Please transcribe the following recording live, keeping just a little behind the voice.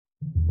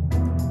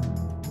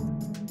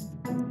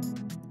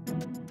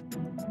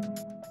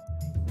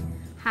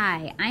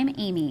Hi, I'm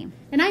Amy.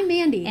 And I'm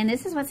Mandy. And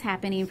this is what's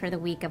happening for the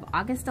week of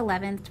August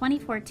 11th,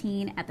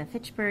 2014 at the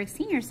Fitchburg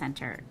Senior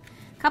Center.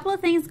 A couple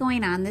of things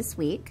going on this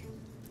week.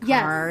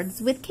 Yes.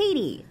 Cards with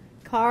Katie.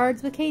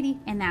 Cards with Katie.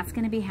 And that's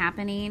going to be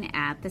happening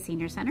at the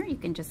Senior Center. You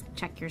can just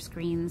check your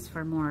screens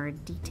for more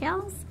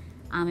details.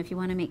 If you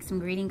want to make some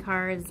greeting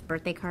cards,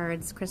 birthday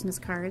cards, Christmas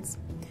cards.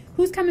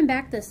 Who's coming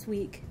back this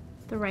week?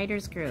 The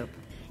writers group.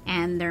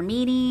 And they're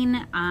meeting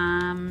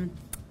the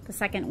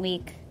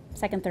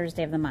second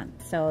Thursday of the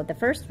month. So the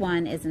first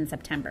one is in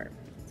September.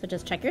 So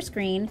just check your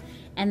screen.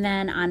 And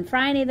then on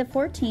Friday the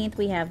 14th,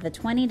 we have the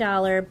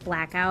 $20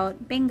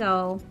 Blackout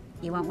Bingo.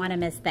 You won't want to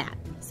miss that.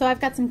 So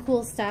I've got some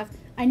cool stuff.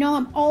 I know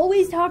I'm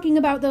always talking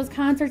about those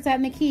concerts at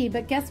McKee,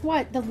 but guess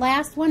what? The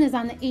last one is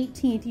on the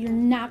 18th. You're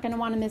not going to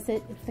want to miss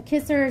it. It's the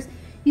Kissers.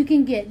 You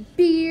can get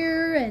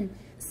beer and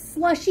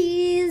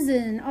slushies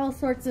and all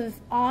sorts of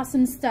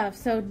awesome stuff.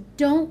 So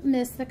don't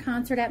miss the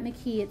concert at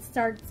McKee. It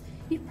starts,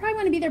 you probably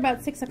want to be there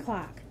about 6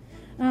 o'clock.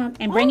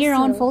 And bring your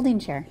own folding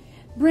chair.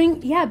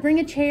 Bring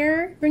a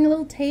chair, bring a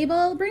little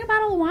table, bring a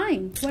bottle of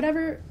wine,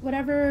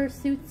 whatever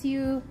suits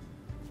you.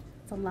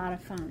 It's a lot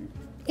of fun.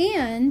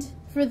 And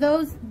for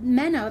those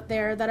men out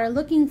there that are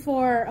looking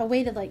for a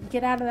way to like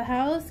get out of the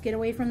house, get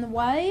away from the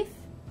wife,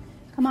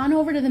 come on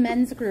over to the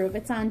men's group.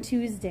 It's on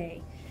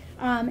Tuesday.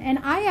 And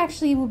I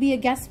actually will be a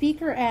guest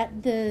speaker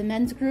at the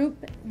men's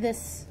group,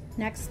 this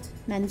next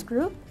men's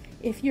group.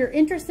 If you're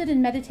interested in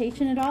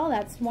meditation at all,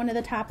 that's one of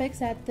the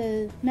topics at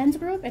the men's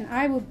group, and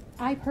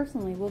I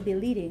personally will be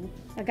leading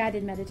a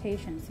guided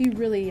meditation. So you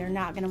really are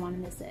not going to want to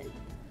miss it.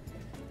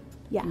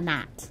 Yeah.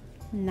 Not.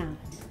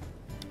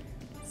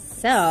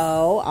 So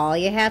all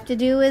you have to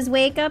do is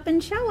wake up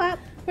and show up.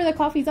 Where the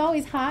coffee's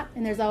always hot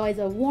and there's always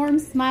a warm,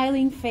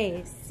 smiling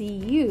face. See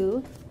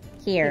you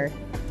here.